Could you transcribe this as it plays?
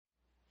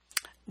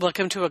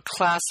Welcome to a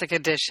classic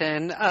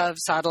edition of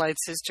Satellite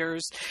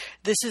Sisters.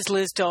 This is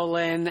Liz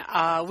Dolan.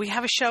 We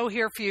have a show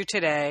here for you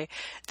today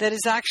that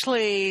is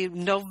actually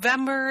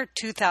November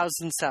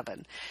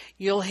 2007.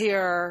 You'll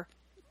hear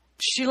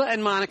Sheila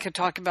and Monica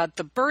talk about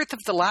the birth of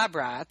the Lab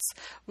Rats,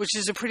 which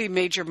is a pretty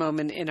major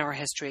moment in our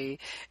history.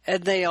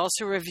 And they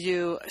also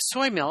review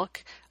soy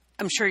milk.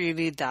 I'm sure you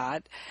need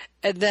that.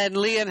 And then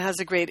Lian has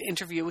a great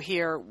interview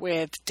here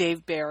with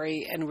Dave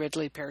Barry and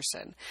Ridley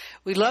Pearson.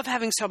 We love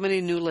having so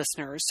many new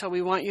listeners, so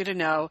we want you to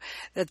know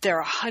that there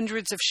are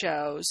hundreds of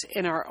shows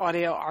in our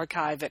audio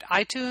archive at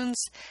iTunes,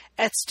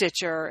 at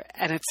Stitcher,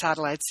 and at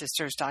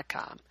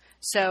SatelliteSisters.com.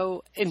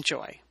 So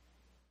enjoy.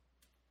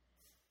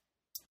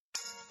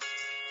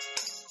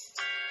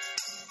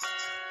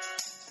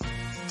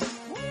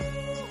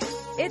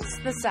 It's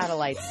the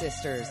Satellite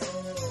Sisters.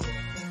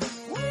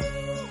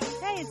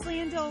 Hey, it's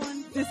Lian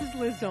Dolan. This is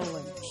Liz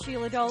Dolan.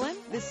 Sheila Dolan.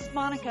 This is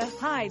Monica.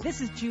 Hi,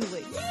 this is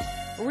Julie.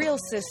 Real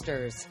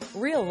sisters,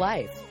 real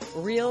life,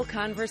 real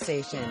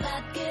conversation.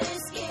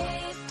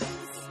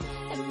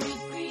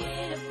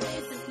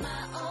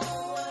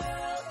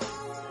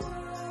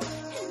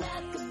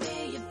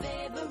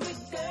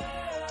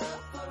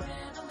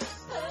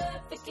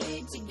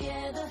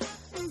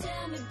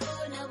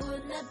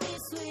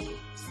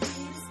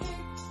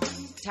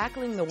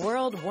 Tackling the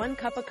world one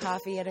cup of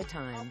coffee at a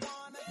time.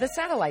 The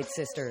Satellite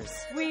Sisters.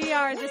 We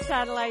are the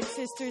Satellite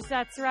Sisters,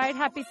 that's right.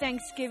 Happy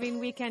Thanksgiving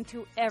weekend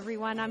to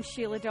everyone. I'm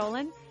Sheila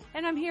Dolan,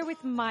 and I'm here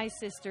with my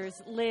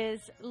sisters, Liz,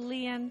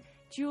 Lian,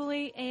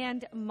 Julie,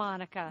 and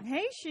Monica.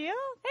 Hey, Sheila.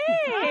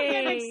 Hey! I'm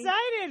getting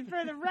excited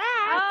for the rats.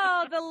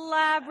 Oh, the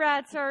Lab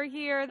Rats are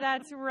here,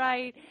 that's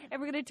right.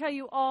 And we're going to tell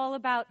you all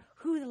about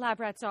who the Lab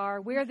Rats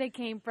are, where they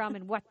came from,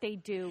 and what they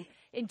do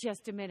in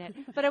just a minute.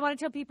 But I want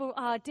to tell people,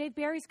 Dave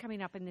Barry's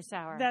coming up in this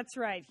hour. That's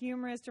right.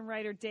 Humorist and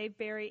writer Dave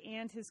Barry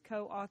and his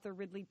co-author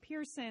Ridley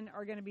Pearson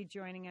are going to be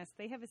joining us.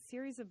 They have a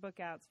series of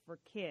book outs for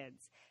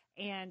kids,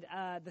 and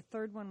the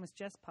third one was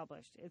just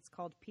published. It's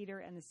called Peter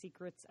and the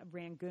Secrets of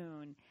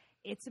Rangoon.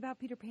 It's about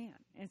Peter Pan.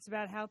 It's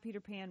about how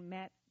Peter Pan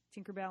met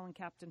Tinkerbell and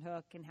Captain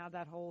Hook and how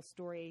that whole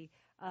story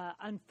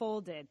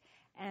unfolded.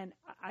 And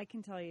I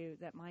can tell you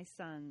that my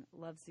son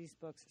loves these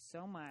books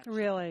so much.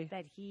 Really?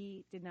 That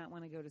he did not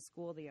want to go to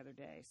school the other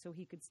day so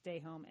he could stay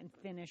home and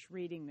finish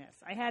reading this.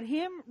 I had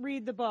him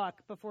read the book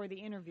before the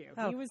interview.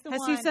 Oh. He was the Has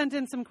one. he sent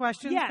in some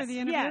questions for the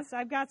interview? Yes,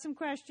 I've got some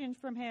questions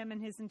from him and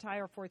his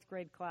entire fourth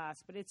grade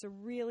class. But it's a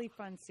really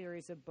fun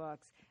series of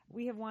books.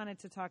 We have wanted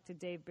to talk to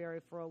Dave Barry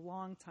for a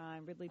long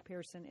time. Ridley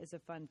Pearson is a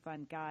fun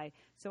guy.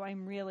 So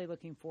I'm really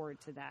looking forward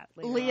to that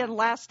later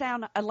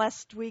on.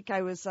 Last week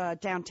I was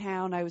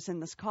downtown. I was in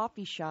this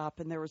coffee shop,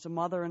 and there was a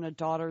mother and a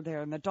daughter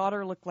there. And the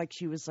daughter looked like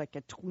she was like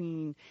a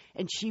tween,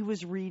 and she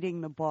was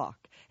reading the book,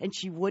 and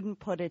she wouldn't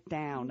put it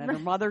down. And her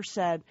mother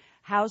said,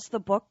 "How's the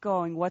book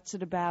going? What's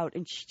it about?"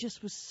 And she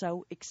just was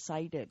so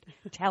excited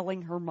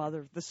telling her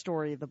mother the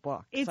story of the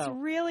book. It's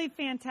really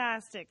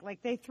fantastic.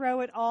 Like, they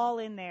throw it all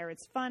in there.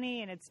 It's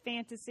funny, and it's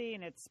fantasy,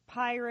 and it's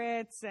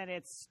pirates, and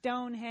it's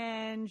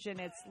Stonehenge, and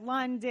it's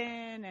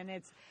London, and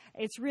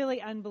it's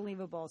really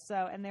unbelievable.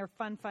 So, and they're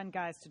fun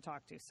guys to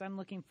talk to. So I'm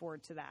looking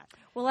forward to that.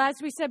 Well,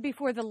 as we said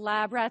before, the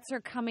Lab Rats are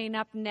coming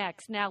up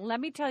next. Now, let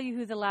me tell you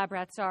who the Lab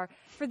Rats are.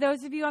 For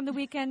those of you on the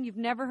weekend, you've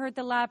never heard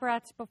the Lab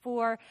Rats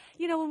before.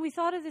 You know, when we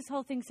thought of this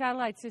whole thing,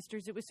 Satellite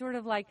Sisters, it was sort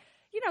of like,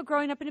 you know,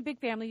 growing up in a big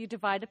family, you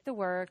divide up the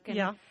work. And,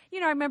 you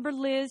know, I remember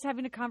Liz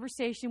having a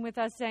conversation with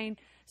us saying,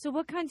 "So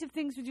what kinds of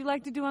things would you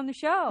like to do on the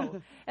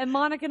show?" And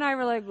Monica and I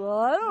were like, "Well,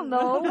 I don't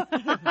know."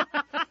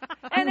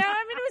 And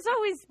I mean, it was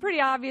always pretty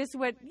obvious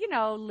what, you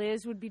know,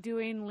 Liz would be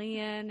doing,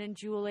 Lian and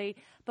Julie.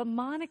 But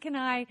Monica and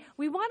I,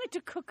 we wanted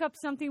to cook up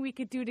something we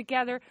could do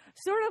together,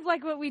 sort of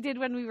like what we did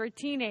when we were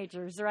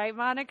teenagers, right,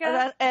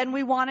 Monica? And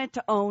we wanted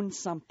to own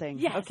something.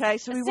 Yes, okay,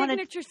 so we wanted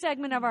signature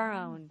segment of our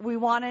own. We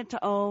wanted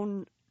to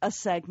own a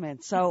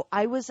segment. So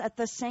I was at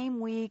the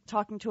same week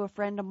talking to a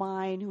friend of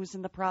mine who was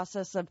in the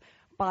process of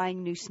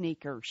buying new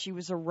sneakers. She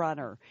was a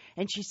runner.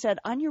 And she said,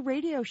 "On your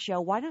radio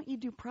show, why don't you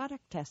do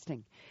product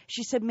testing?"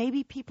 She said,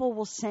 "Maybe people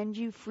will send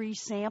you free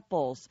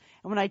samples."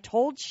 And when I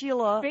told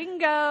Sheila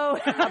Bingo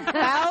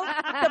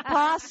about the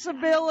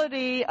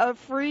possibility of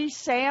free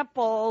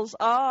samples,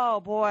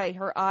 oh boy,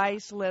 her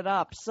eyes lit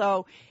up.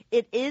 So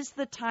it is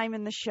the time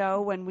in the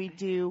show when we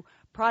do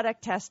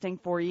product testing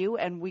for you,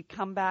 and we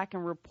come back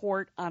and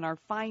report on our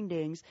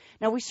findings.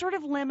 Now, we sort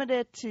of limit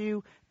it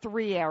to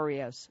 3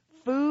 areas: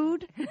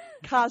 food,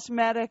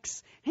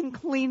 cosmetics, and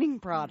cleaning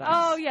products.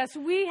 Oh, yes.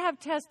 We have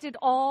tested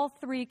all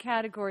 3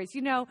 categories.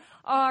 You know,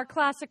 our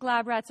classic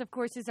Lab Rats, of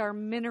course, is our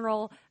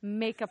mineral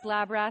makeup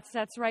Lab Rats.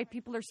 That's right.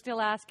 People are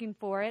still asking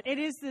for it. It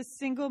is the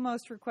single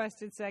most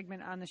requested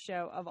segment on the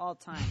show of all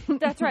time.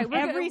 That's right.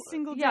 Every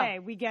single day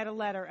we get a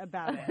letter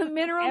about it.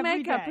 Mineral Every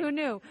makeup. day. Who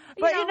knew?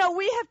 But,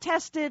 we have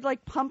tested,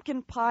 like,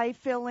 pumpkin pie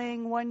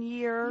filling one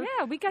year.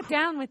 Yeah, we got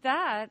down with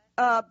that.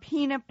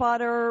 peanut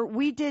butter.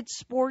 We did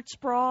sports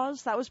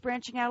bras. That was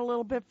branching out a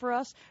little bit for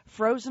us.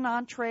 Frozen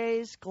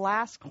entrees,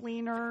 glass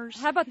cleaners.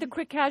 How about the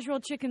quick casual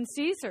chicken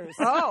Caesars?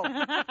 Oh,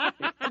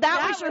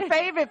 that was your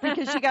favorite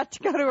because you got to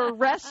go to a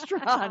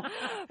restaurant.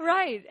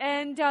 Right.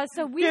 And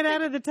so we Get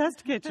out of the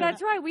test kitchen.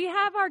 That's right. We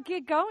have our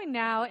gig going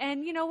now.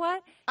 And you know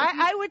what?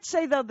 I would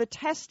say, though, the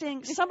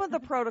testing, some of the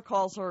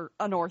protocols are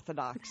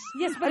unorthodox.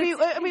 Yes, but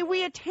I mean,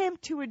 we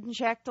attempt to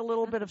inject a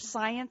little bit of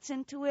science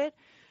into it,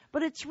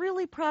 but it's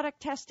really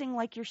product testing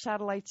like your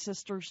satellite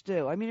sisters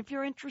do. I mean, if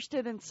you're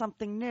interested in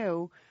something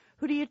new,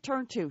 who do you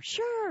turn to?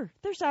 Sure,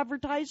 there's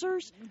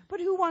advertisers, but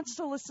who wants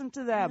to listen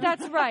to them?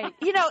 That's right.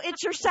 You know,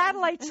 it's your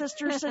satellite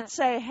sisters that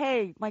say,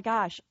 hey, my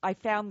gosh, I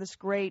found this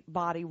great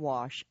body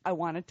wash. I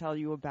want to tell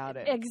you about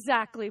it.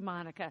 Exactly,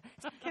 Monica.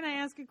 Can I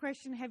ask a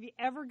question? Have you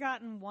ever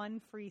gotten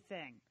one free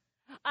thing?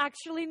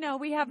 Actually, no,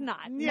 we have not.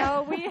 Yeah.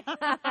 No, we.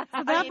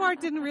 So that part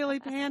didn't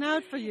really pan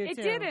out for you It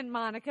two. didn't,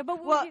 Monica.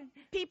 But Well,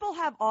 people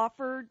have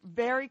offered,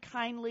 very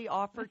kindly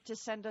offered to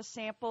send us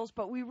samples,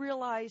 but we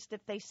realized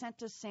if they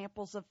sent us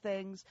samples of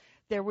things,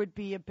 there would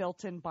be a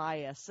built-in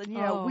bias. And, you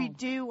know, we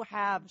do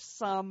have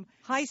some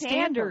High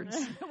standards.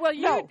 well,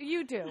 No.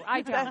 you do.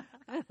 I don't.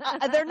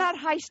 They're not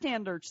high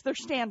standards. They're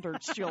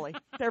standards, Julie.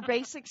 They're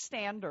basic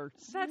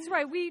standards. That's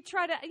right. We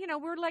try to,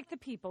 we're like the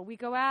people. We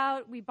go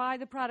out, we buy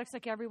the products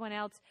like everyone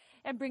else,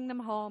 and bring them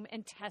home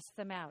and test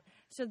them out.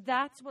 So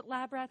that's what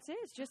Lab Rats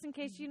is, just in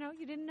case, you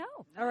didn't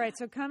know. All right,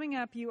 so coming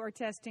up, you are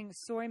testing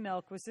soy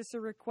milk. Was this a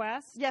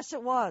request? Yes,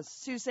 it was.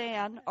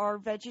 Suzanne, our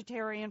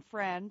vegetarian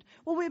friend.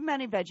 Well, we have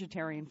many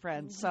vegetarian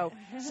friends. So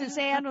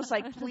Suzanne was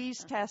like,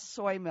 please test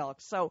soy milk.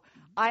 So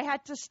I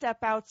had to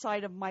step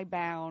outside of my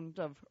bound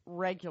of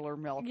regular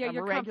milk. Yeah, I'm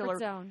your a regular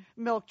comfort zone.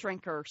 milk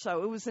drinker.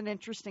 So it was an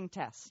interesting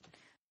test.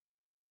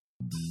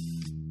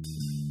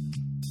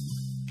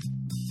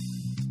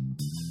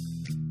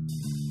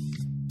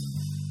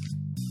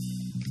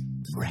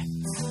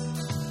 Rats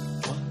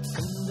walk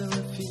under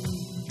a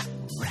feet.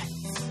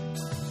 Rats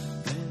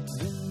live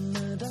in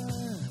the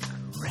dark.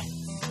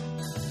 Rats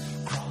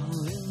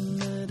crawl in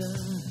the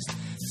dust,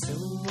 so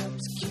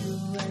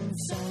obscure and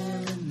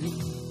silently.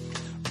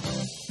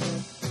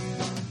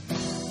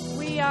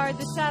 We are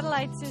the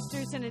Satellite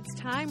Sisters, and it's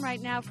time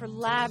right now for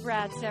Lab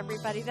Rats,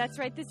 everybody. That's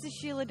right. This is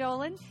Sheila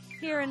Dolan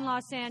here in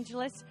Los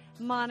Angeles.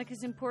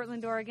 Monica's in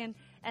Portland, Oregon.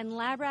 And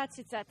Lab Rats,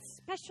 it's that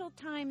special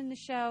time in the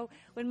show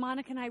when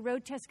Monica and I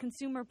road test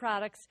consumer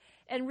products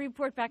and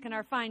report back on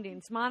our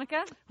findings.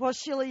 Monica? Well,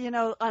 Sheila,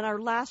 on our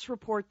last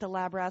report, the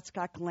Lab Rats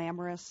got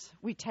glamorous.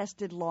 We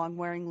tested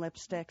long-wearing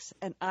lipsticks,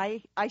 and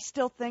I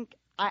still think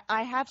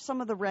I have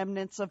some of the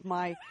remnants of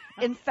my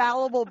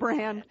infallible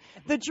brand,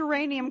 the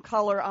geranium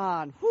color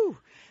on. Whew.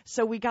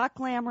 So we got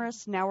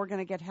glamorous. Now we're going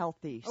to get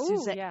healthy.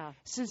 Ooh, yeah.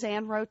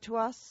 Suzanne wrote to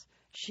us.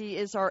 She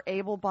is our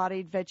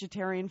able-bodied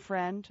vegetarian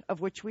friend, of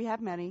which we have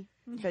many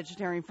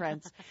vegetarian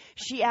friends.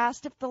 She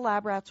asked if the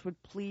Lab Rats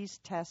would please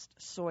test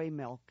soy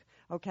milk.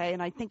 Okay,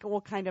 and I think it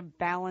will kind of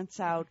balance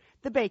out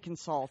the bacon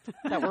salt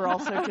that we're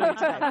also doing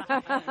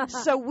today.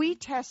 So we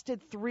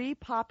tested 3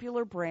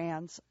 popular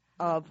brands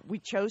we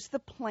chose the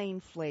plain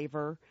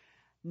flavor,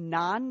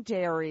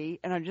 non-dairy,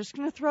 and I'm just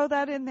going to throw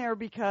that in there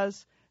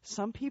because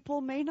some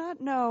people may not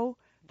know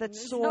that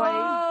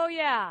soy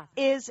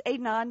is a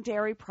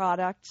non-dairy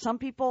product. Some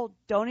people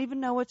don't even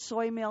know what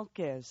soy milk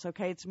is,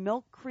 okay? It's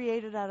milk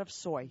created out of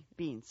soy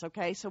beans,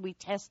 okay? So we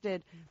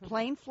tested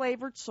plain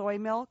flavored soy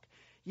milk.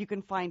 You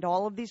can find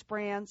all of these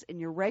brands in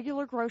your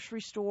regular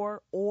grocery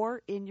store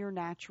or in your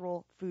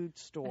natural food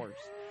stores.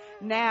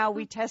 Now,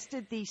 we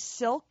tested the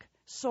Silk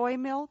soy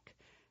milk,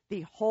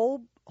 the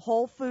Whole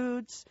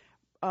Foods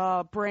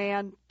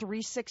brand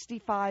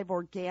 365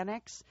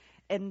 Organics,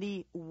 and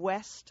the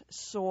West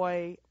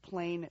Soy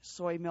plain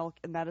soy milk,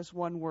 and that is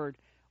one word,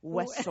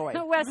 West Soy.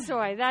 West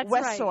Soy, that's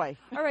West right. Soy.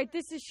 All right,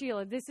 this is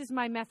Sheila. This is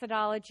my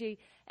methodology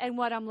and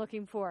what I'm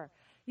looking for.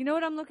 You know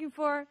what I'm looking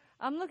for?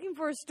 I'm looking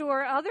for a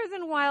store other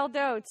than Wild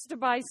Oats to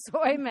buy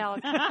soy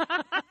milk.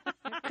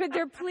 Could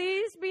there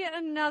please be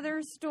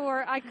another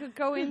store I could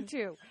go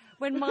into?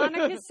 When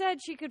Monica said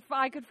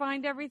I could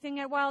find everything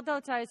at Wild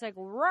Oats, I was like,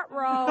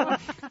 ruh-roh.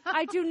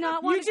 I do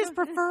not want You just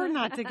prefer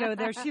not to go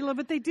there, Sheila,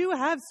 but they do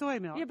have soy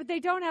milk. Yeah, but they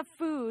don't have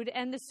food,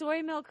 and the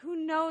soy milk, who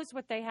knows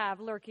what they have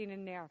lurking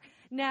in there.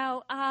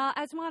 Now,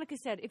 as Monica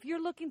said, if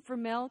you're looking for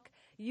milk,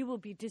 you will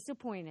be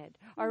disappointed,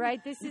 all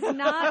right? This is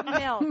not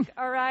milk,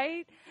 all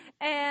right?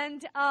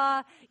 And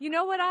you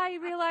know what I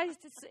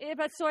realized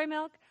about soy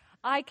milk?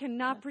 I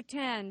cannot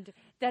pretend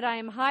that I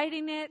am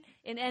hiding it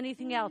in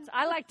anything else.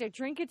 I like to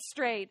drink it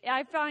straight.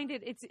 I find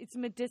it's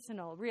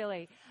medicinal,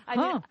 really. I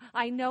mean,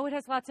 I know it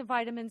has lots of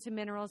vitamins and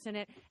minerals in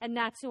it, and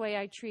that's the way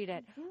I treat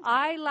it.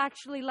 I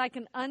actually like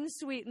an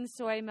unsweetened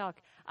soy milk.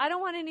 I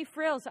don't want any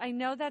frills. I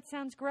know that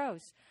sounds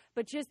gross,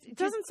 but It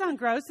doesn't sound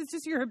gross. It's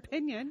just your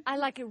opinion. I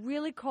like it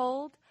really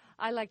cold.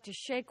 I like to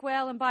shake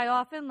well and buy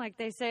often, like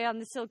they say on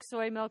the Silk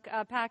soy milk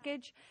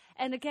package.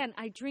 And again,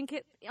 I drink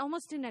it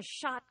almost in a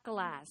shot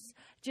glass.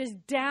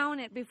 Just down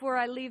it before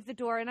I leave the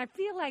door. And I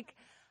feel like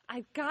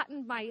I've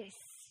gotten my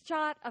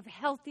shot of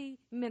healthy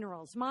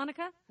minerals.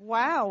 Monica?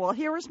 Wow. Well,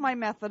 here was my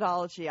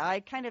methodology. I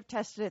kind of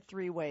tested it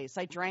 3 ways.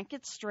 I drank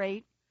it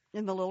straight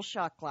in the little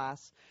shot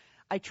glass.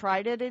 I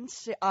tried it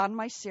on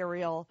my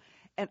cereal,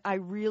 and I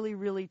really,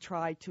 really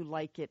tried to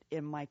like it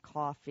in my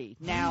coffee.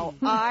 Now,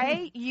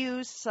 I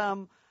use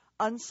some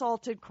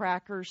unsalted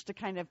crackers to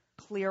kind of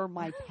clear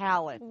my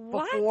palate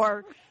What?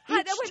 before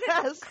each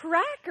test.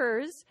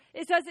 Crackers?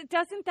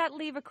 Doesn't that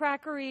leave a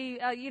crackery,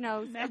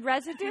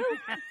 residue?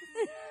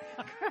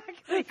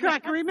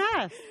 Crackery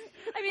mess.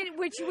 I mean,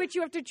 which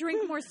you have to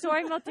drink more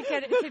soy milk to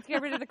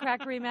get rid of the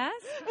crackery mess?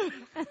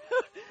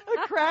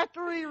 A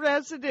crackery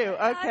residue.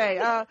 Okay.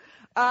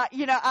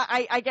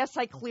 I guess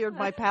I cleared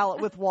my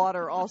palate with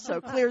water also.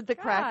 Cleared the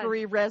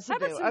crackery residue.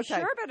 How about some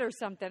sherbet or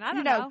something? I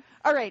don't know. know.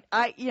 All right.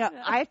 I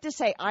have to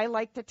say, I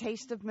like the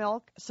taste of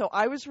milk, so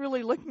I was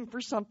really looking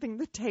for something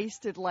that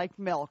tasted like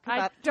milk.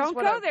 Don't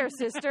go there,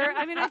 sister.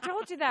 I mean, I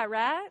told you that,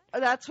 Rat.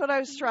 That's what I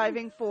was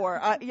striving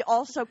for.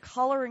 Also,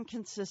 color and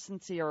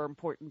consistency are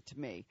important to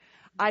me.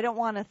 I don't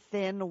want a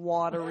thin,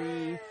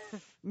 watery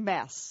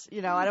mess.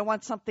 I don't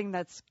want something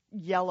that's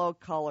yellow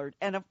colored.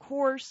 And of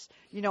course,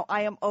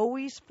 I am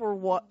always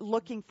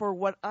looking for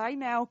what I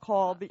now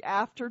call the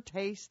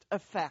aftertaste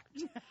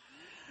effect.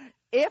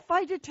 If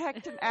I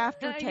detect an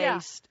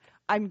aftertaste,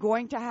 I'm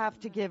going to have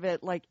to give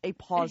it like a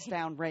paws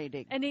down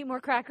rating. And eat more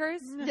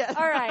crackers? Yeah.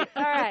 All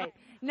right.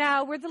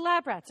 Now, we're the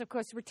Lab Rats. Of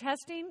course, we're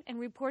testing and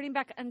reporting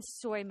back on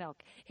soy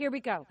milk. Here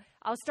we go.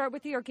 I'll start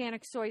with the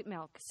organic soy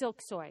milk,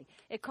 Silk Soy.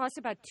 It costs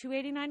about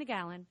 $2.89 a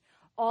gallon.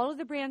 All of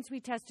the brands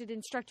we tested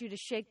instruct you to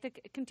shake the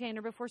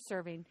container before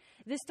serving.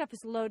 This stuff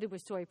is loaded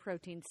with soy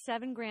protein,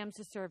 7 grams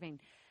a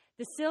serving.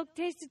 The silk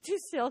tasted too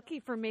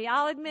silky for me.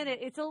 I'll admit it.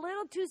 It's a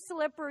little too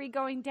slippery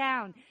going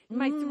down.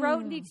 My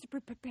throat needs to be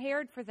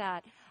prepared for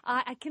that.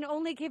 I can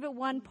only give it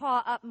 1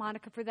 paw up,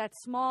 Monica, for that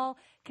small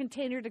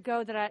container to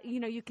go that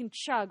you can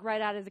chug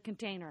right out of the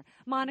container.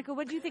 Monica,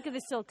 what do you think of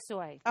the silk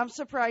soy? I'm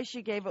surprised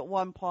you gave it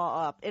 1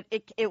 paw up.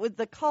 It was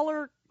the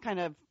color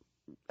kind of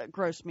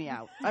grossed me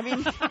out. I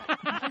mean,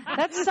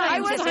 that's a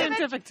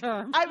scientific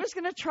term. I was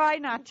going to try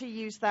not to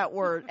use that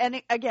word.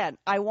 And again,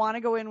 I want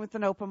to go in with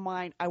an open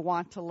mind. I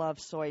want to love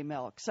soy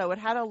milk. So it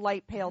had a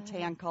light pale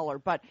tan color.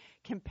 But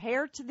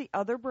compared to the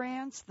other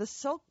brands, the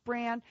Silk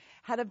brand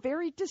had a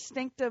very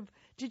distinctive,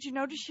 did you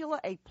notice,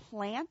 Sheila, a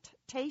plant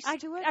taste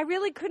to it? I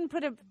really couldn't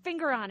put a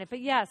finger on it.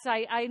 But yes,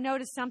 I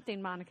noticed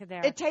something, Monica,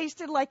 there. It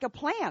tasted like a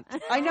plant.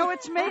 I know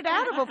it's made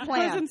out of a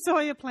plant. Isn't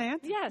soy a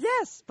plant? Yes.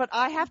 Yes, but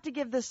I have to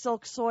give the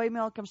Silk soy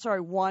milk,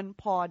 1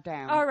 paw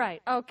down. All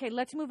right. Okay,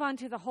 let's move on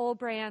to the Whole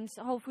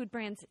Food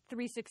Brands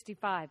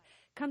 365.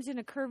 Comes in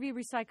a curvy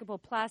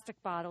recyclable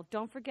plastic bottle.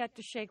 Don't forget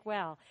to shake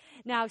well.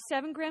 Now,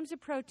 7 grams of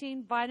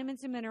protein,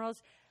 vitamins and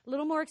minerals. A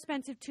little more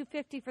expensive,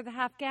 $2.50 for the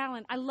half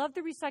gallon. I love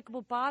the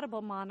recyclable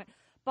bottle,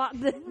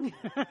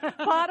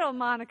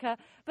 Monica,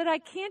 but I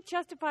can't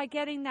justify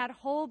getting that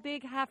whole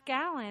big half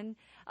gallon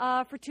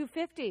for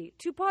 $2.50.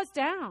 2 paws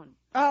down.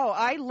 Oh,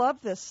 I love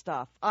this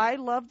stuff. I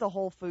love the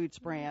Whole Foods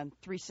brand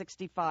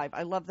 365.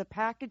 I love the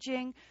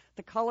packaging.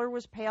 The color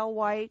was pale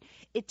white.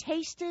 It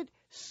tasted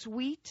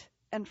sweet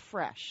and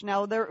fresh.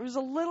 Now, there was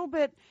a little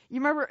bit,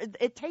 you remember,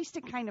 it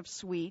tasted kind of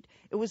sweet.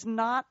 It was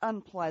not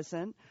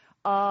unpleasant.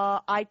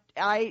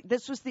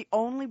 This was the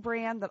only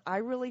brand that I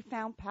really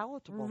found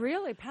palatable.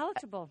 Really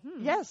palatable.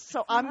 Yes,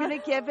 so I'm going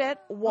to give it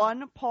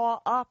 1 paw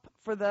up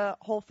for the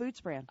Whole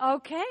Foods brand.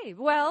 Okay,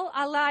 well,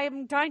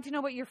 I'm dying to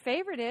know what your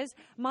favorite is.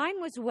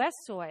 Mine was West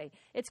Soy.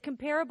 It's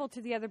comparable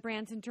to the other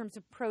brands in terms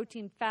of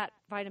protein, fat,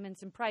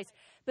 vitamins, and price,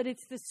 but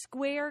it's the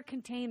square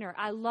container.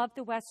 I love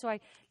the West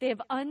Soy. They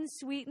have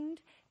unsweetened.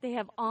 They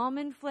have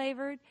almond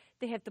flavored.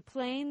 They have the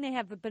plain. They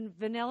have the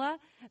vanilla.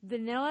 They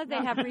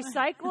have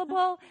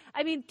recyclable.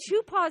 I mean,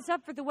 2 paws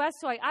up for the West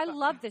Soy. I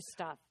love this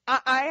stuff.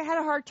 I had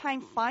a hard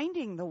time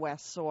finding the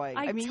West Soy.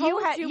 I mean,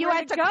 told you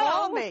had to go.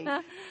 call me.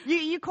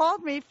 You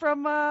called me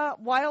from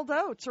Wild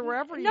Oats or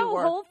wherever you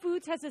were. No, Whole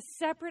Foods has a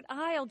separate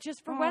aisle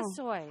just for West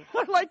Soy.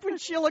 I like when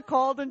Sheila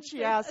called and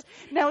she asked,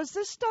 now, is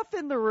this stuff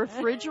in the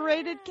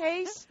refrigerated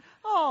case?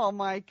 Oh,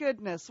 my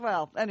goodness.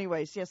 Well,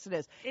 anyways, yes, it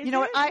is. You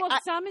know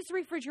what? Some is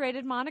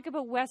refrigerated, Monica,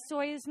 but West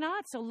Soy is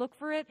not. So look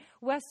for it.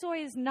 West Soy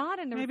is not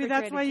in the refrigerated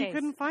case. Maybe that's why you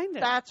couldn't find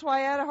it. That's why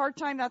I had a hard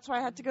time. That's why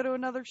I had to go to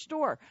another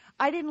store.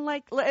 I didn't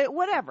like,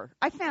 whatever.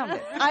 I found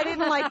it. I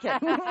didn't like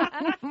it.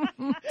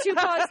 2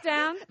 paws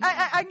down?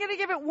 I'm going to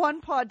give it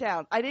 1 paw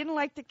down. I didn't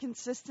like the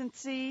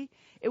consistency.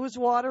 It was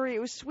watery. It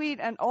was sweet.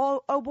 And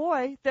oh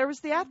boy, there was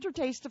the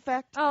aftertaste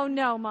effect. Oh,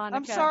 no, Monica.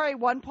 I'm sorry.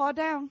 1 paw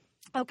down.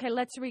 Okay,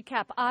 let's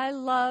recap. I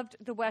loved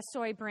the West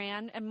Soy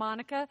brand. And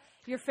Monica,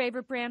 your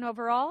favorite brand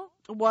overall?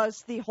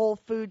 Was the Whole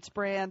Foods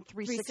brand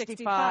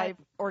 365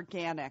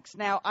 Organics.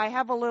 Now, I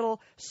have a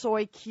little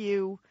soy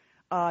Q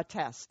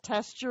test.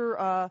 Test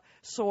your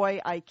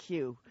soy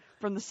IQ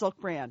from the Silk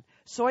brand.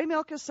 Soy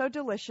milk is so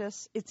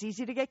delicious, it's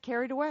easy to get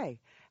carried away.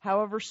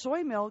 However,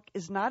 soy milk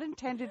is not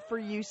intended for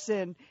use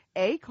in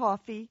A,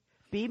 coffee,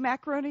 B,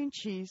 macaroni and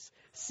cheese,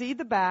 C,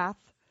 the bath,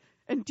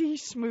 and D,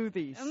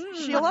 smoothies.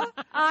 Sheila?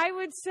 I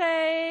would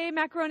say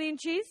macaroni and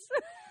cheese.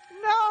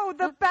 No,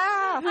 the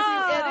bath.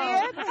 bath,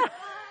 you idiot.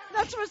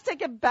 Not supposed to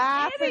take a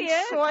bath in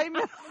Idiot. soy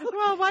milk.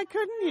 Well, why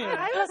couldn't you?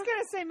 I was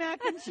going to say mac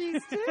and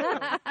cheese, too.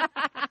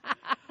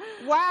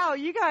 Wow,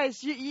 you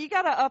guys, you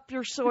got to up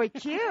your soy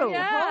Q. Holy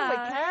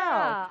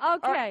cow. Yeah.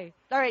 Okay.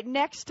 All right,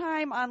 next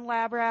time on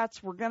Lab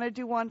Rats, we're going to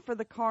do one for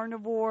the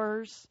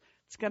carnivores.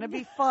 It's going to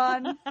be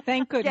fun.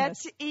 Thank Get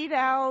goodness. to eat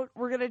out.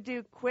 We're going to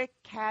do quick,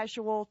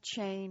 casual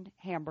chain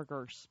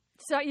hamburgers.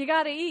 So you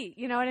got to eat.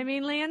 You know what I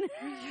mean, Lian?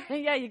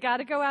 Yeah, you got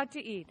to go out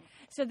to eat.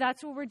 So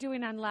that's what we're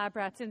doing on Lab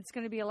Rats, and it's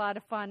going to be a lot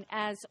of fun,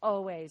 as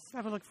always.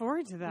 I would look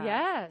forward to that.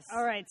 Yes.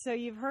 All right, so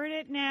you've heard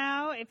it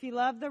now. If you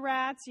love the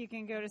rats, you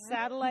can go to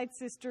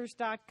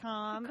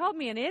satellitesisters.com. You called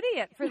me an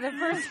idiot for the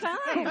first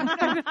time.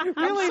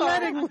 Really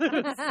letting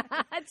loose.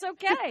 It's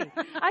okay.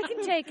 I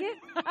can take it.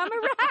 I'm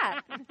a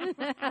rat.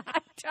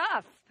 I'm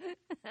tough.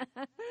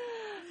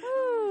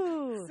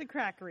 Ooh. It's a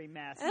crackery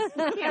mess.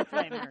 You can't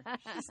blame her.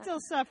 She's still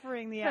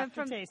suffering the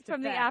aftertaste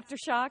from the effects.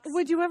 aftershocks.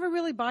 Would you ever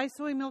really buy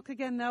soy milk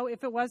again, though,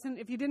 if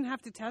you didn't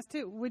have to test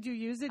it? Would you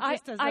use it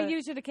just I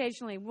use it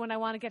occasionally when I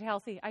want to get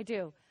healthy. I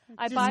do.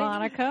 I Just buy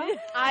Monica.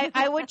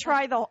 I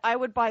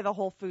would buy the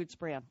Whole Foods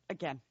brand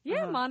again.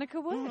 Yeah, Monica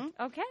would.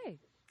 Okay.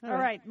 All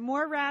right,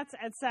 more rats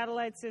at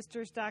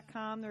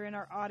satellitesisters.com. They're in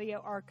our audio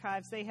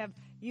archives.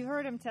 You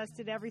heard them,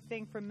 tested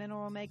everything from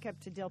mineral makeup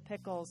to dill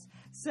pickles.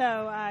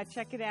 So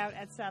check it out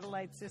at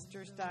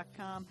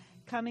satellitesisters.com.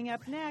 Coming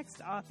up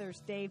next,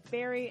 authors Dave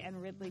Barry and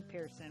Ridley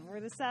Pearson. We're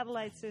the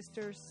Satellite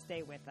Sisters.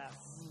 Stay with us.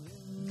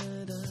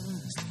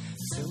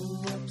 So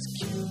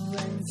obscure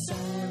and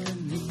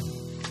silently.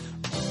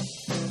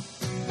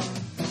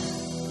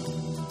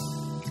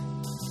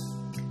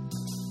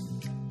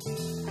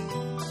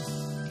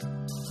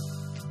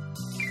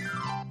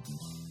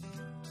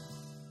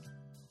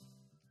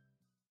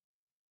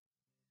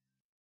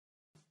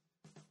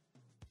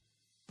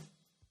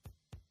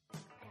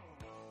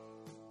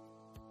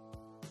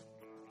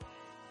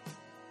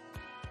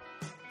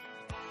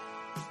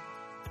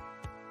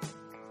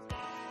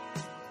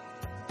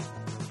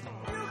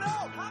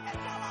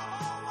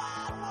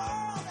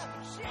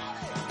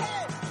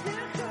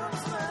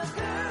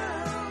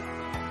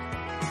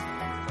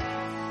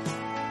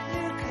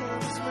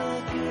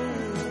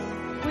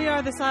 We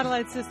are the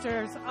Satellite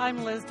Sisters.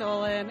 I'm Liz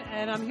Dolan,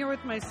 and I'm here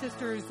with my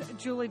sisters,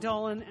 Julie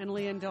Dolan and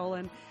Lian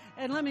Dolan.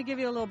 And let me give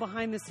you a little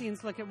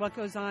behind-the-scenes look at what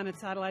goes on at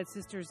Satellite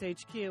Sisters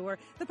HQ, where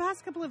the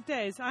past couple of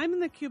days, I'm in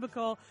the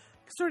cubicle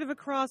sort of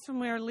across from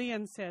where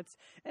Lian sits.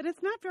 And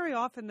it's not very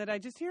often that I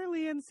just hear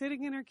Lian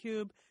sitting in her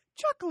cube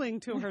chuckling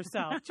to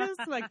herself, just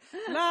like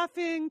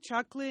laughing,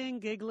 chuckling,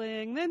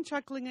 giggling, then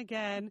chuckling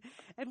again.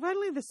 And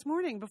finally this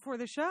morning before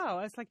the show,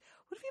 I was like,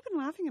 what have you been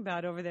laughing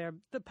about over there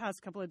the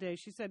past couple of days?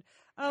 She said,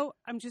 oh,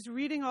 I'm just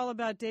reading all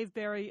about Dave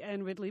Barry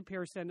and Ridley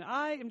Pearson.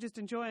 I am just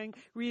enjoying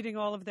reading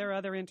all of their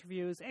other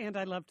interviews, and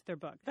I loved their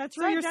book. That's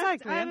so right. You're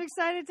psyched, I'm Lian.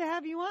 excited to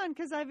have you on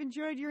because I've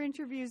enjoyed your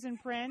interviews in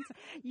print.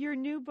 Your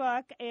new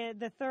book,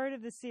 the third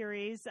of the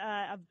series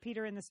of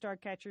Peter and the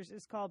Starcatchers,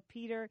 is called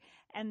Peter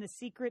and the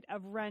Secret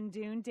of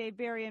Rundoon. Dave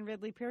Barry and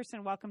Ridley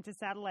Pearson, welcome to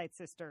Satellite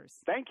Sisters.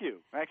 Thank you.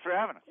 Thanks for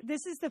having us.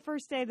 This is the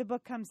first day the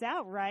book comes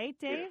out, right,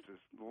 Dave? This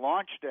is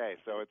launch day,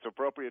 so it's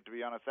appropriate to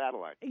be on a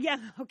satellite. Yeah,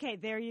 okay,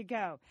 there you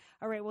go.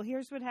 All right, well,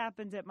 here's what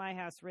happened at my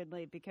house,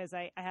 Ridley, because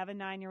I have a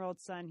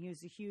 9-year-old son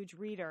who's a huge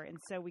reader, and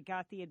so we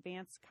got the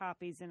advanced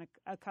copies in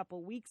a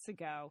couple weeks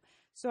ago.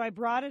 So I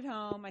brought it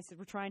home. I said,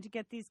 we're trying to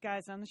get these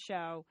guys on the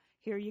show.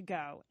 Here you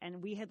go.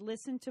 And we had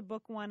listened to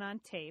book 1 on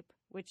tape,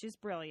 which is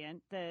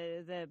brilliant,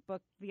 the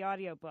book, the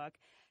audio book.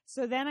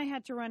 So then I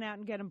had to run out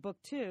and get him book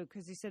 2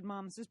 because he said,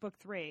 Mom, this is book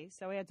 3.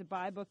 So I had to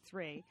buy book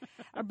 3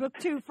 or book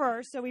 2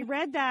 first. So we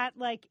read that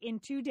like in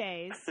 2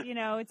 days. You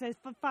know, it's a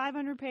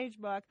 500-page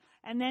book.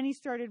 And then he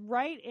started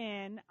right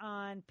in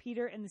on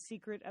Peter and the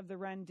Secret of the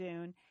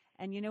Rundoon.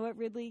 And you know what,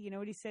 Ridley? You know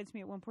what he said to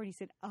me at one point? He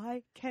said,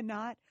 I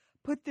cannot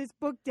put this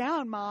book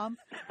down, Mom.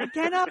 I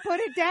cannot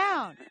put it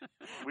down.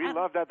 We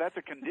love that. That's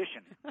a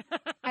condition.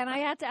 And I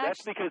had to That's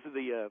actually. because of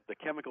the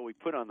chemical we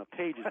put on the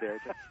pages there.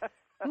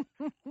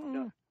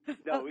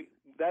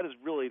 That is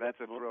really That's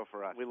a thrill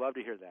for us. We love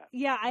to hear that.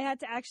 Yeah, I had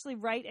to actually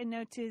write a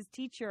note to his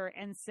teacher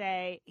and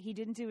say he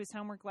didn't do his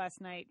homework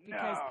last night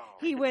because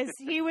No.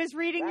 he was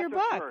reading your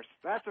That's a book. first.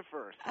 That's a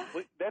first.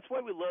 That's why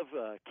we love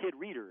kid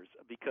readers,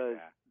 because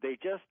Yeah. they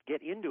just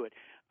get into it.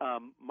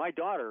 My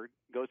daughter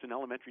goes to an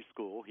elementary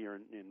school here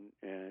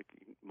in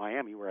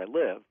Miami, where I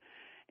live,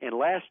 and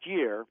last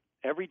year,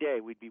 every day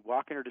we'd be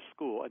walking her to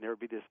school, and there would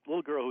be this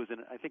little girl who was in,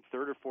 I think,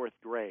 3rd or 4th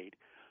grade,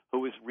 who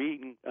was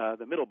reading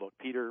the middle book,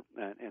 Peter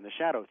and the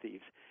Shadow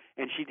Thieves,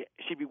 and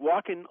she'd be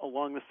walking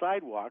along the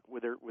sidewalk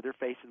with her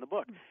face in the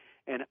book.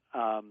 And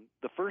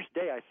the first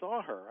day I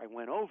saw her, I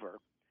went over,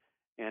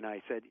 and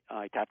I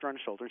tapped her on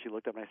the shoulder, and she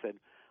looked up, and I said,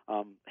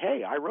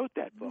 hey, I wrote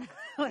that book.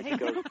 And she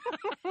goes,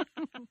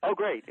 oh,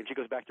 great. And she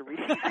goes back to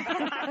reading.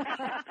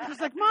 was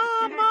like,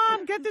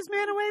 Mom, get this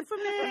man away from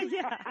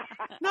me.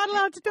 Not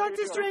allowed to talk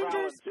to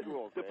strangers.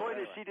 The point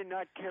is she did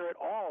not care at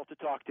all to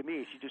talk to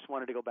me. She just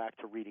wanted to go back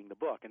to reading the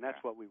book, and that's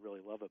what we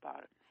really love about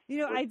it. You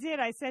know,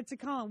 I said to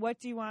Colin, what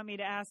do you want me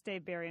to ask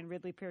Dave Barry and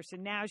Ridley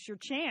Pearson? Now's your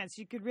chance.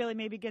 You could really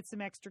maybe get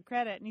some extra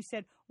credit. And he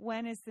said,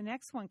 when is the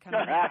next one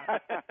coming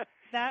out?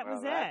 That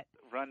was it.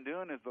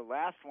 Rundoon is the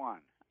last one.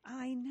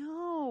 I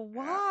know.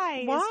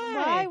 Why? Why?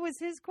 Why was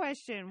his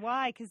question?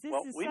 Why? Because this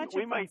is such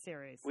a fun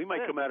series. We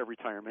might come out of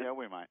retirement. Yeah,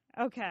 we might.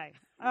 Okay.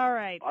 All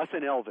right. Us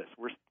and Elvis.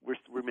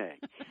 We may.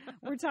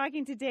 We're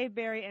talking to Dave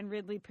Barry and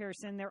Ridley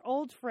Pearson. They're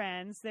old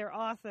friends. They're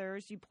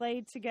authors. You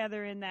played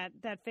together in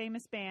that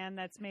famous band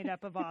that's made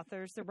up of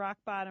authors, the Rock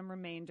Bottom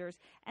Remainders.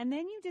 And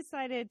then you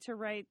decided to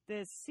write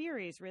this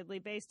series, Ridley,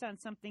 based on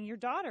something your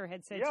daughter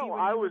had said to you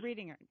when you were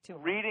reading her to her.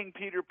 Reading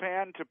Peter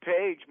Pan to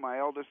Paige, my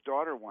eldest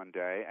daughter, one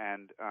day,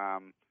 and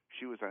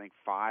she was, I think,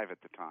 5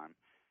 at the time.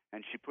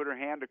 And she put her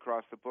hand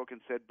across the book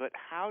and said, but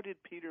how did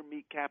Peter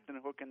meet Captain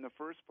Hook in the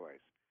first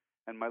place?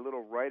 And my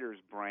little writer's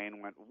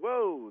brain went,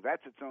 whoa,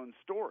 that's its own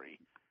story.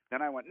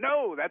 Then I went,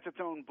 no, that's its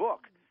own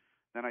book.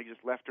 Then I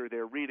just left her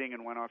there reading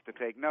and went off to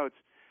take notes.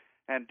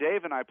 And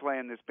Dave and I play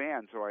in this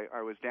band, so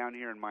I was down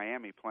here in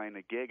Miami playing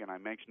a gig, and I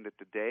mentioned it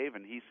to Dave,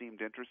 and he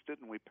seemed interested,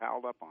 and we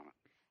palled up on it.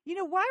 You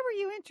know, why were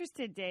you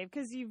interested, Dave?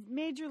 Because you've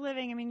made your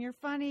living. I mean, you're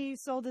funny,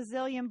 sold a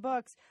zillion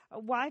books.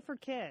 Why for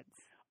kids?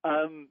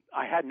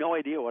 I had no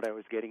idea what I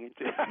was getting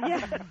into.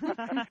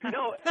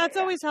 No, That's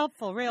always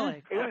helpful,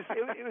 really. It was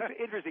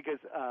interesting because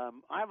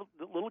I have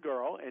a little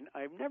girl, and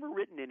I've never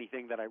written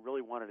anything that I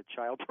really wanted a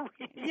child to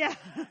read. Yeah.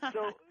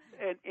 So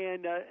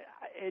and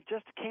it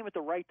just came at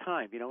the right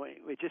time. You know,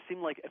 it just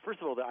seemed like,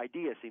 first of all, the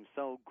idea seemed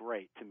so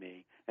great to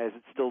me, as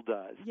it still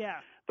does.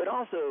 Yeah. But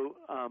also,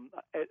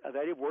 the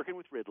idea of working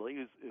with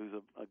Ridley, who's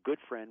a good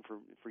friend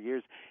for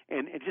years,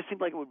 and it just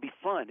seemed like it would be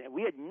fun. And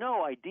we had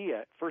no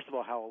idea, first of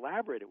all, how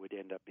elaborate it would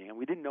end up being.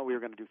 We didn't know we were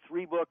going to do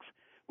 3 books.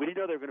 We didn't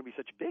know they were going to be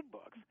such big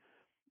books.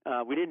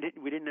 We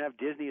didn't have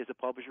Disney as a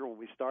publisher when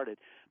we started,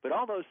 but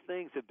all those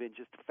things have been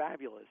just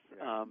fabulous.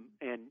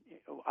 And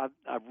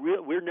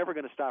we're never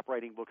going to stop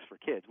writing books for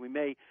kids. We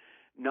may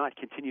not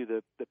continue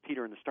the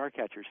Peter and the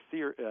Starcatcher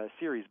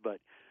series, but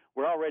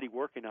we're already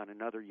working on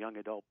another young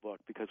adult book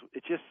because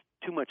it's just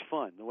too much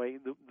fun.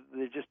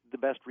 They're just the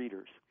best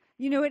readers.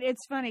 You know,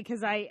 it's funny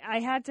because I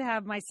had to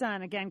have my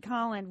son, again,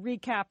 Colin,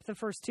 recap the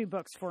first 2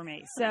 books for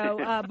me.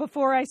 So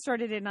before I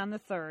started in on the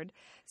third.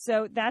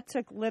 So that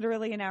took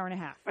literally an hour and a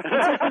half. It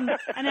took him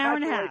an hour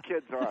and a half.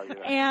 That's the way kids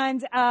are, yeah.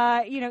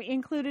 And, you know,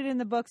 included in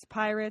the books,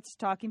 pirates,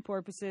 talking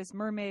porpoises,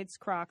 mermaids,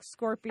 crocs,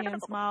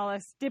 scorpions,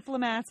 mollusks,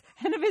 diplomats,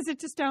 and a visit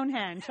to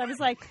Stonehenge. I was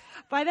like,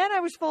 by then I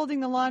was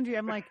folding the laundry.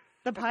 I'm like,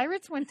 the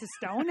pirates went to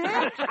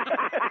Stonehenge?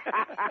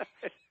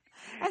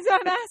 And so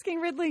I'm asking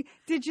Ridley,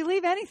 did you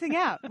leave anything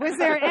out? Was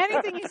there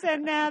anything you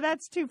said, nah,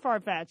 that's too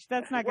far-fetched.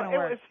 That's not going to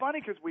work? It's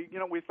funny because we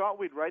thought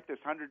we'd write this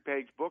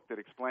 100-page book that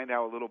explained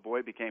how a little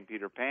boy became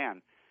Peter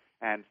Pan.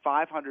 And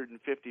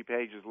 550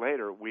 pages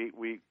later,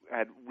 we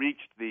had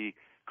reached the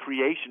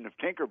creation of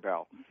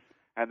Tinkerbell.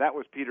 And that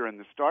was Peter and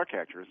the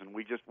Starcatchers. And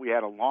we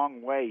had a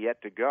long way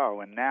yet to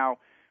go. And now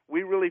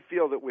we really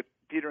feel that with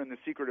Peter and the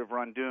Secret of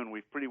Rundoon,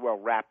 we've pretty well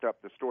wrapped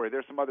up the story.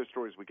 There's some other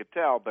stories we could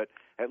tell, but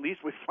at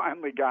least we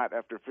finally got,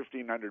 after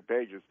 1,500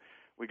 pages,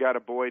 we got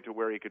a boy to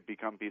where he could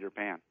become Peter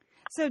Pan.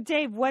 So,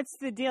 Dave, what's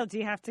the deal? Do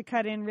you have to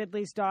cut in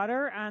Ridley's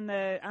daughter on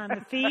the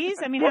fees?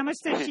 I mean, how much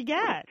does she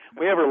get?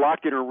 We have her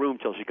locked in her room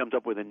till she comes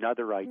up with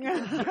another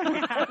idea.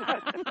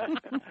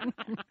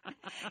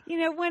 You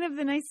know, one of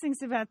the nice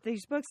things about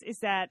these books is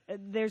that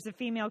there's a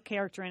female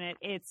character in it.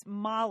 It's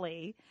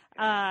Molly,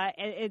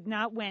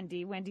 not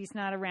Wendy. Wendy's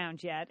not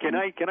around yet. Can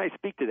I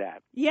speak to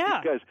that?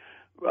 Yeah. Because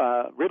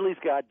Ridley's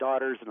got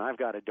daughters and I've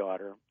got a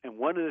daughter, and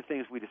one of the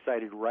things we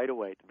decided right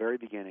away at the very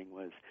beginning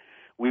was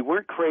we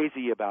weren't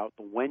crazy about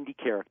the Wendy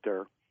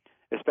character,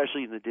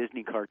 especially in the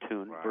Disney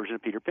cartoon version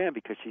of Peter Pan,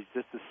 because she's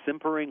just a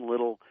simpering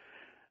little,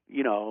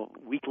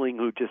 weakling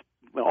who just,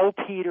 oh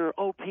Peter.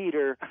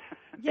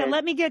 Yeah,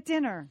 let me get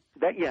dinner.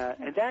 That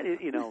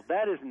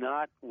is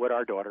not what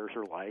our daughters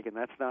are like, and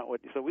that's not what.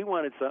 So we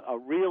wanted a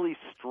really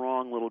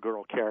strong little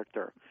girl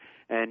character,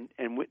 and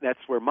that's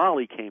where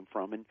Molly came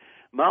from. And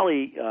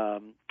Molly,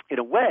 in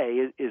a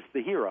way, is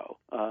the hero.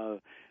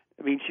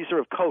 She's sort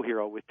of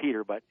co-hero with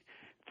Peter, but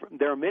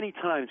there are many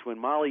times when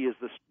Molly is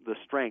the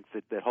strength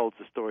that holds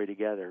the story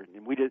together,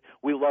 and we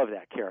love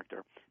that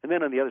character. And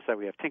then on the other side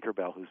we have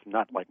Tinkerbell, who's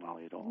not like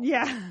Molly at all.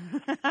 Yeah,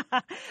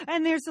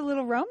 and there's a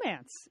little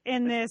romance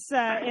in this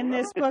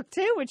book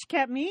too, which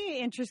kept me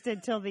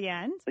interested till the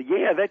end.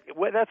 Yeah,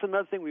 that's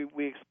another thing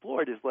we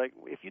explored is like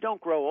if you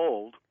don't grow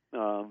old.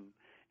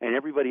 And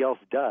everybody else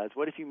does.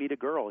 What if you meet a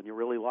girl and you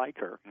really like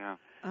her? Yeah.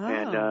 Oh.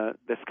 And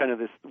that's kind of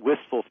this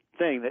wistful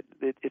thing that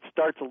it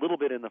starts a little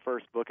bit in the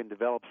first book and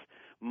develops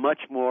much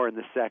more in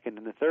the second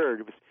and the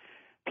third.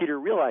 Peter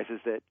realizes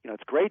that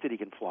it's great that he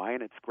can fly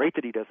and it's great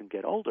that he doesn't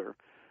get older,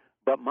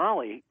 but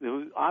Molly,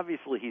 who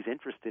obviously he's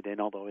interested in,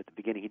 although at the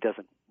beginning he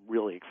doesn't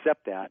really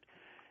accept that,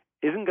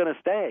 isn't going to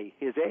stay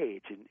his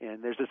age.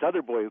 And there's this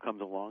other boy who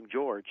comes along,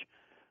 George,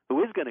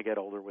 who is going to get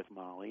older with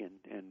Molly,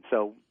 and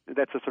so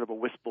that's a sort of a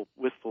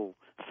wistful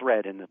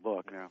thread in the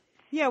book. Yeah.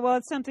 Yeah, well,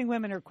 it's something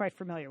women are quite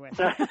familiar with.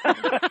 So,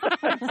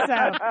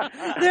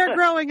 They're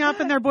growing up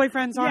and their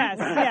boyfriends aren't.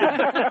 yes,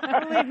 yeah.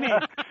 Believe me,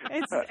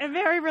 it's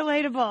very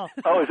relatable.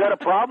 Oh, is that a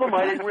problem?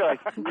 I didn't realize.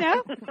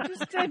 No,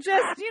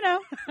 just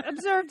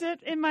observed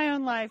it in my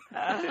own life.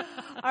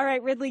 All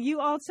right, Ridley, you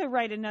also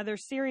write another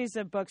series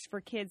of books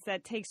for kids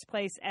that takes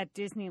place at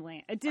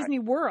Disneyland, at Disney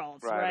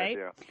World, right? I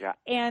do. Yeah.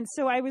 And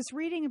so I was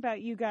reading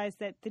about you guys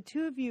that the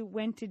two of you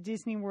went to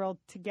Disney World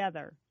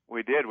together.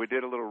 We did. We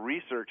did a little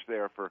research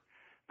there for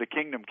the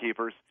Kingdom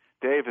Keepers.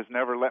 Dave has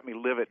never let me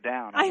live it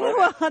down. I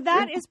know. Well,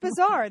 that is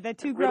bizarre that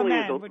two grown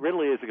men would...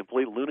 Ridley is a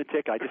complete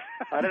lunatic. I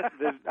don't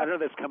know if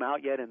that's come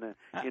out yet in the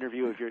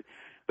interview of your,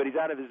 but he's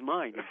out of his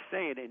mind. He's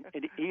saying, and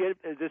he has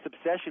this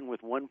obsession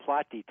with one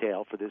plot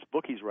detail for this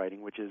book he's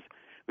writing, which is,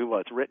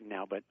 well, it's written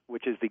now, but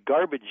which is the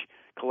garbage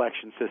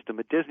collection system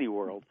at Disney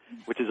World,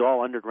 which is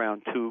all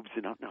underground tubes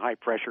and high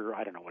pressure.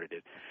 I don't know what it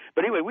is,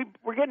 but anyway,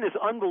 we're getting this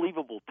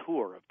unbelievable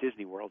tour of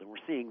Disney World, and we're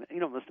seeing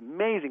most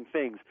amazing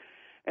things.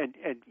 And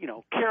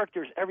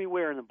characters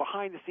everywhere, and then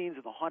behind the scenes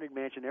of the Haunted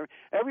Mansion.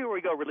 Everywhere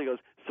we go, Ridley goes,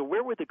 so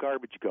where would the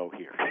garbage go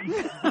here? But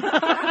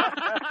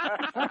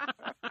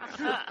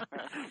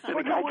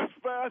it was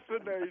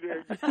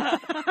fascinating.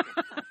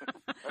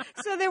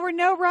 So there were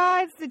no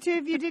rides? The two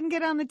of you didn't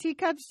get on the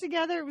teacups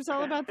together? It was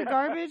all about the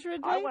garbage,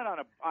 Ridley? I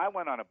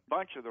went on a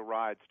bunch of the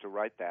rides to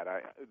write that.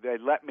 They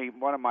let me.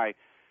 One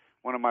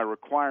of my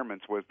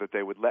requirements was that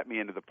they would let me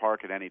into the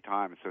park at any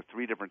time. So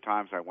 3 different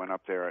times I went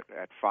up there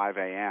at 5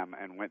 a.m.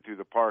 and went through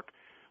the park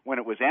when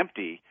it was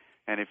empty.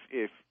 And if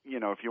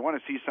you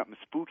want to see something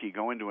spooky,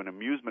 go into an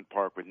amusement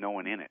park with no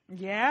one in it.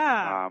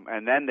 Yeah.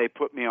 And then they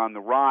put me on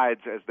the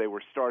rides as they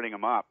were starting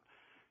them up.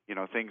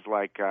 Things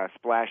like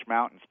Splash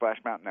Mountain. Splash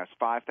Mountain has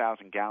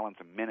 5,000 gallons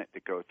a minute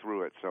that go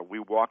through it. So we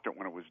walked it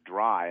when it was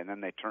dry, and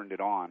then they turned it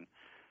on.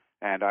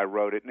 And I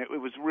wrote it, and it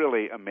was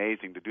really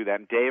amazing to do that.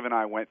 And Dave and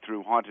I went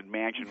through Haunted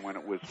Mansion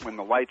when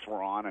the lights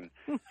were on, and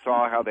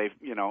saw how they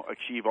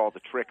achieve all the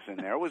tricks in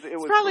there. It was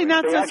probably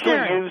great. not so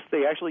scary.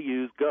 They actually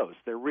use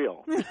ghosts. They're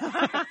real. You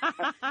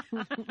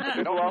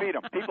don't meet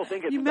them. People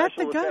think it's You met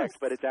special the effects, ghosts.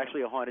 but it's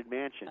actually a haunted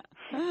mansion.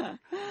 Yeah,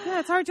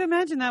 it's hard to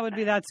imagine that would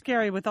be that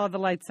scary with all the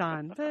lights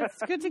on. But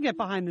it's good to get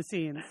behind the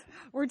scenes.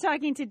 We're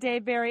talking to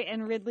Dave Barry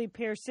and Ridley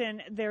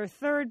Pearson. Their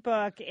third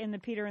book in the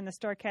Peter and the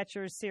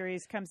Starcatchers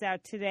series comes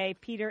out today,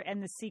 Peter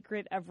and the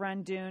Secret of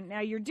Rundoon. Now,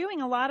 you're doing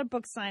a lot of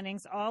book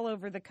signings all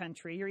over the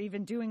country. You're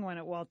even doing one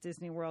at Walt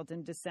Disney World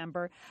in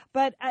December.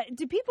 But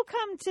do people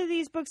come to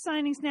these book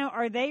signings now?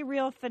 Are they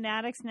real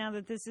fanatics now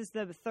that this is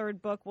the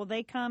third book? Will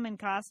they come in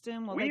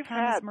costume? Will they come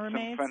as mermaids?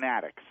 We've had some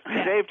fanatics.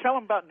 Dave, tell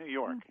them about New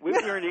York. We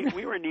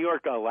were in New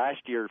York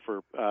last year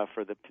for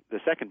the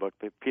second book,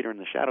 Peter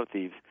and the Shadow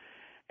Thieves,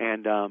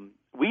 and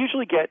we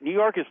usually get New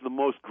York is the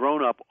most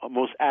grown-up,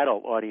 most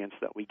adult audience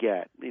that we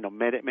get.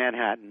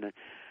 Manhattan,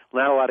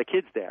 not a lot of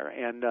kids there,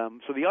 and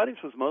so the audience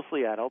was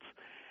mostly adults.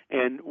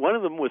 And one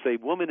of them was a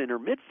woman in her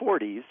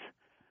mid-40s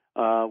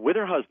with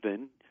her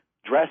husband,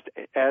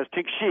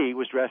 she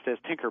was dressed as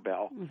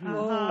Tinkerbell,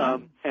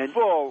 and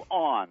full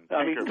on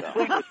Tinkerbell,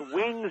 complete with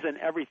wings and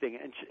everything.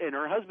 And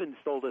her husband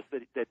told us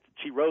that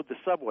she rode the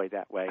subway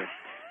that way.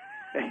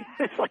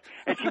 It's like,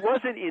 and she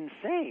wasn't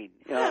insane.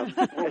 Well,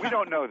 we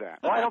don't know that.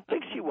 Well, I don't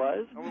think she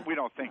was. We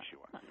don't think she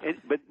was.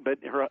 But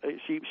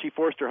she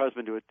forced her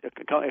husband to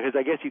because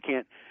I guess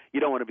you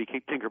don't want to be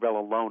Tinkerbell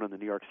alone on the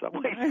New York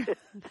subway.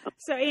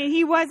 So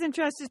he wasn't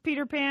dressed as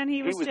Peter Pan.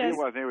 He was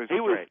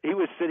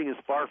sitting as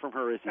far from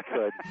her as he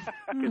could,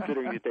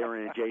 considering that they were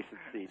in adjacent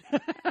seats.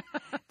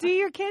 Do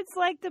your kids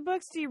like the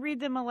books? Do you read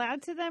them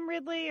aloud to them,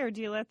 Ridley, or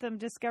do you let them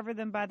discover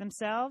them by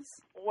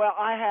themselves? Well,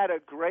 I had a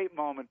great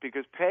moment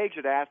because Paige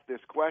had asked this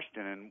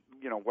question, and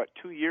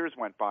 2 years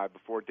went by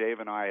before Dave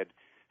and I had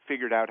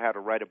figured out how to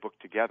write a book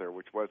together,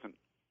 which wasn't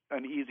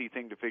an easy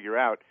thing to figure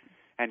out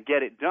and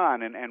get it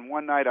done. And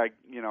one night I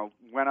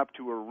went up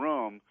to her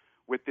room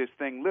with this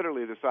thing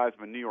literally the size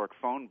of a New York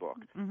phone book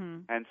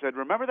and said,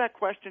 "Remember that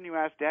question you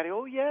asked Daddy?"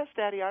 "Oh, yes,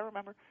 Daddy, I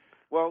remember."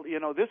 "Well,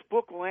 this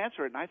book will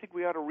answer it, and I think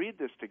we ought to read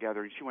this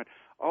together." And she went,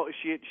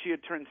 she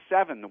had turned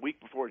 7 the week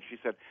before, and she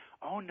said,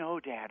 "Oh, no,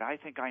 Dad, I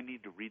think I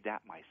need to read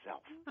that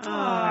myself."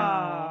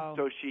 Oh.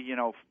 So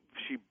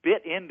she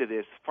bit into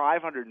this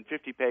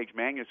 550-page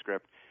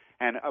manuscript,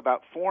 and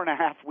about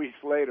 4.5 weeks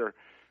later,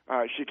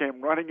 she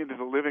came running into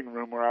the living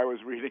room where I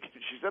was reading,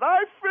 and she said,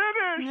 "I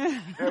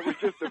finished!" And it was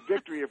just the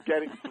victory of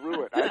getting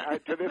through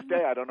it. To this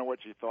day, I don't know what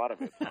she thought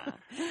of it.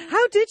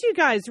 How did you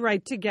guys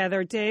write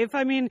together, Dave?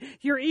 I mean,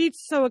 you're each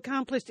so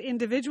accomplished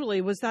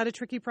individually. Was that a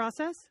tricky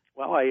process?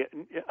 Well,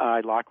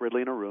 I lock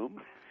Ridley in a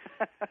room.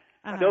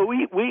 No,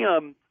 you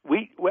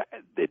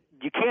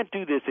can't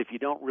do this if you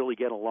don't really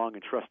get along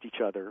and trust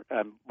each other.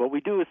 What we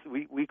do is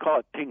we call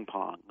it ping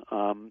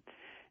pong.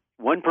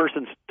 One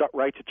person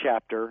writes a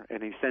chapter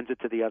and he sends it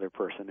to the other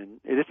person,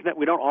 and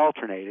we don't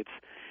alternate. It's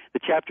the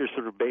chapter is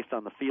sort of based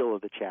on the feel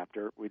of the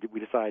chapter. We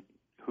decide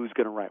who's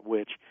going to write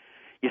which.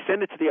 You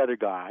send it to the other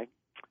guy,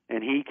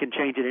 and he can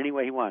change it any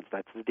way he wants.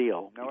 That's the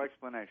deal. No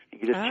explanation. You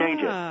can just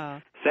change it.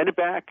 Send it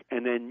back,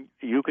 and then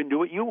you can do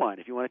what you want.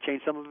 If you want to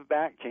change some of it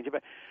back, change it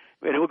back.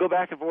 And it will go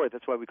back and forth.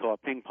 That's why we call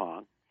it ping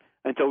pong,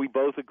 until we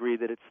both agree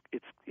that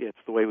it's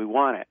the way we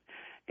want it.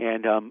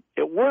 And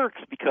it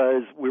works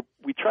because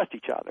we trust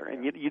each other,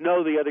 and you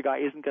know the other guy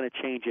isn't going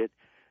to change it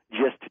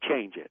just to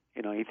change it.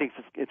 You know, he thinks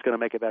it's going to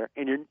make it better,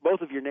 and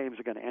both of your names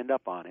are going to end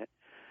up on it.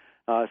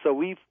 So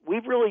we've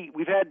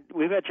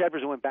had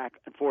chapters that went back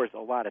and forth a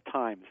lot of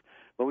times,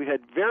 but we've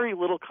had very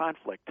little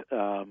conflict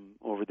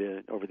over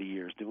the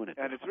years doing it.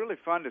 And it's really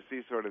fun to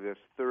see sort of this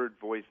third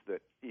voice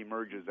that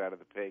emerges out of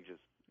the pages.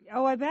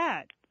 Oh, I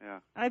bet. Yeah.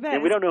 I bet.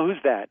 And we don't know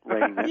who's that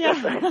writing that. Yeah.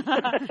 It's kind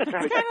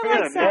of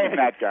like name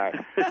that guy.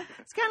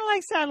 It's kind of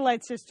like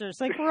Satellite Sisters.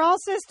 Like, we're all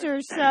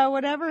sisters, so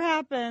whatever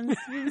happens,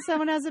 if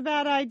someone has a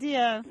bad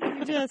idea,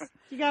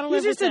 you got to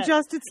live with it. You just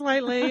adjust it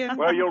slightly.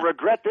 Well, you'll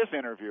regret this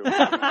interview.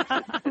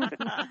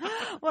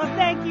 Well,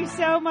 thank you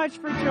so much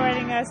for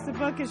joining us. The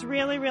book is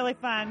really, really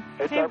fun.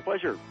 It's our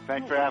pleasure.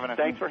 Thanks for having us.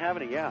 Thanks for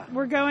having it, yeah.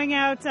 We're going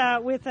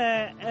out with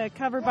a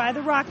cover by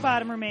the Rock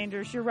Bottom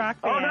Remainders, your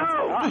rock band.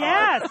 Oh, no!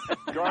 Yes!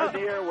 Guard the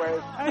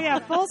airwaves. Oh, yeah,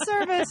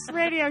 full-service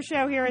radio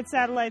show here at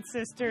Satellite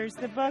Sisters.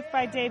 The book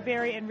by Dave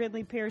Barry and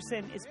Ridley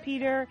Pearson is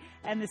Peter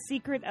and the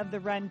Secret of the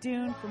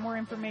Run-Dune. For more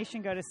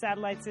information, go to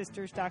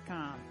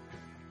SatelliteSisters.com.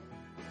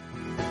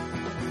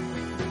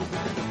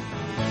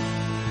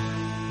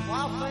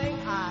 One thing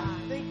I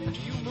think that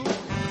you move,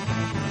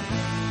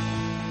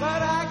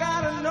 but I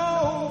gotta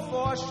know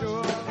for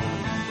sure.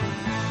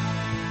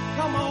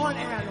 Come on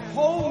and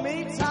hold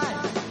me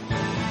tight.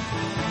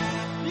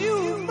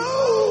 You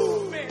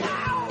move me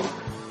now.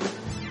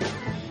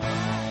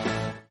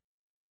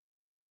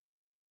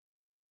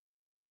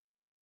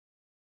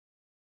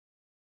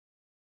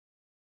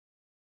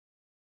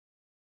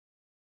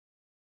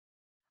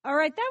 All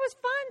right, that was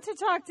fun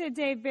to talk to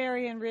Dave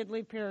Barry and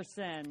Ridley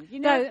Pearson. You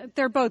know,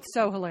 They're both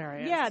so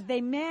hilarious. yeah, they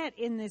met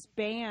in this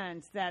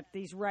band that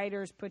these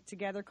writers put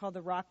together called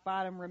the Rock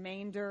Bottom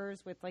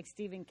Remainders with like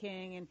Stephen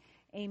King and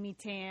Amy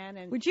Tan.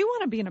 And would you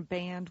want to be in a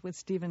band with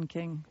Stephen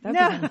King? No.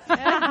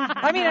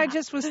 I mean, I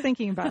just was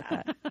thinking about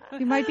that.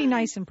 He might be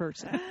nice in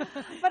person.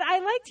 But I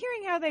liked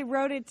hearing how they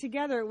wrote it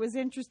together. It was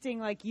interesting.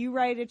 Like, you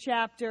write a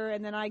chapter,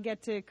 and then I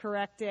get to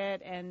correct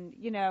it, and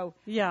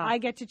I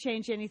get to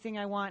change anything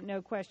I want,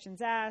 no questions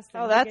asked.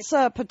 Oh, that's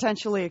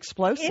potentially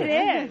explosive. It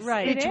is.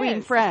 Right. Between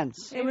is.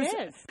 friends. It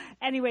is.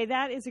 Anyway,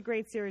 that is a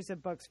great series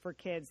of books for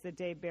kids, the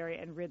Dave Barry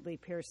and Ridley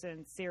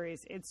Pearson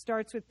series. It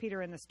starts with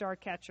Peter and the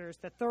Starcatchers.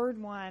 The third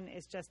one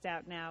is just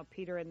out now,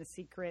 Peter and the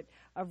Secret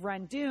of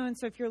Run-Dune.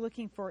 So if you're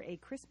looking for a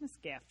Christmas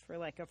gift for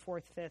like a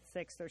 4th, 5th,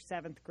 6th, or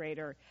 7th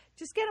grader,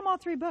 just get them all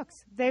 3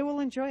 books. They will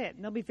enjoy it,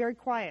 and they'll be very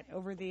quiet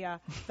over the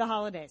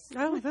holidays.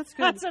 Oh, that's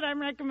good. That's what I'm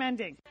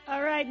recommending.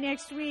 All right,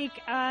 next week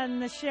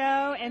on the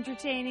show,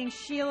 entertaining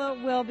Sheila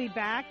will be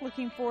back.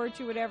 Looking forward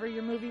to whatever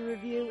your movie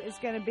review is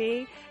going to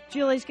be.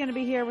 Julie's going to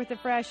be here with a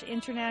fresh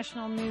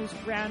international news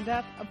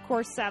roundup. Of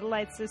course,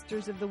 Satellite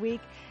Sisters of the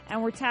Week.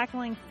 And we're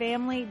tackling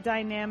family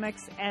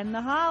dynamics and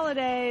the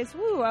holidays.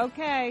 Woo,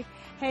 okay.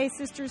 Hey,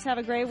 sisters, have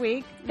a great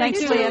week. Thanks,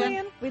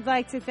 Lian. We'd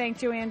like to thank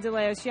Joanne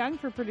DeLeos-Young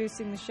for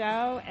producing the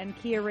show and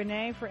Kia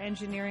Renee for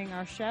engineering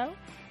our show.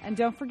 And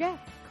don't forget,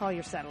 call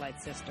your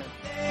Satellite Sister.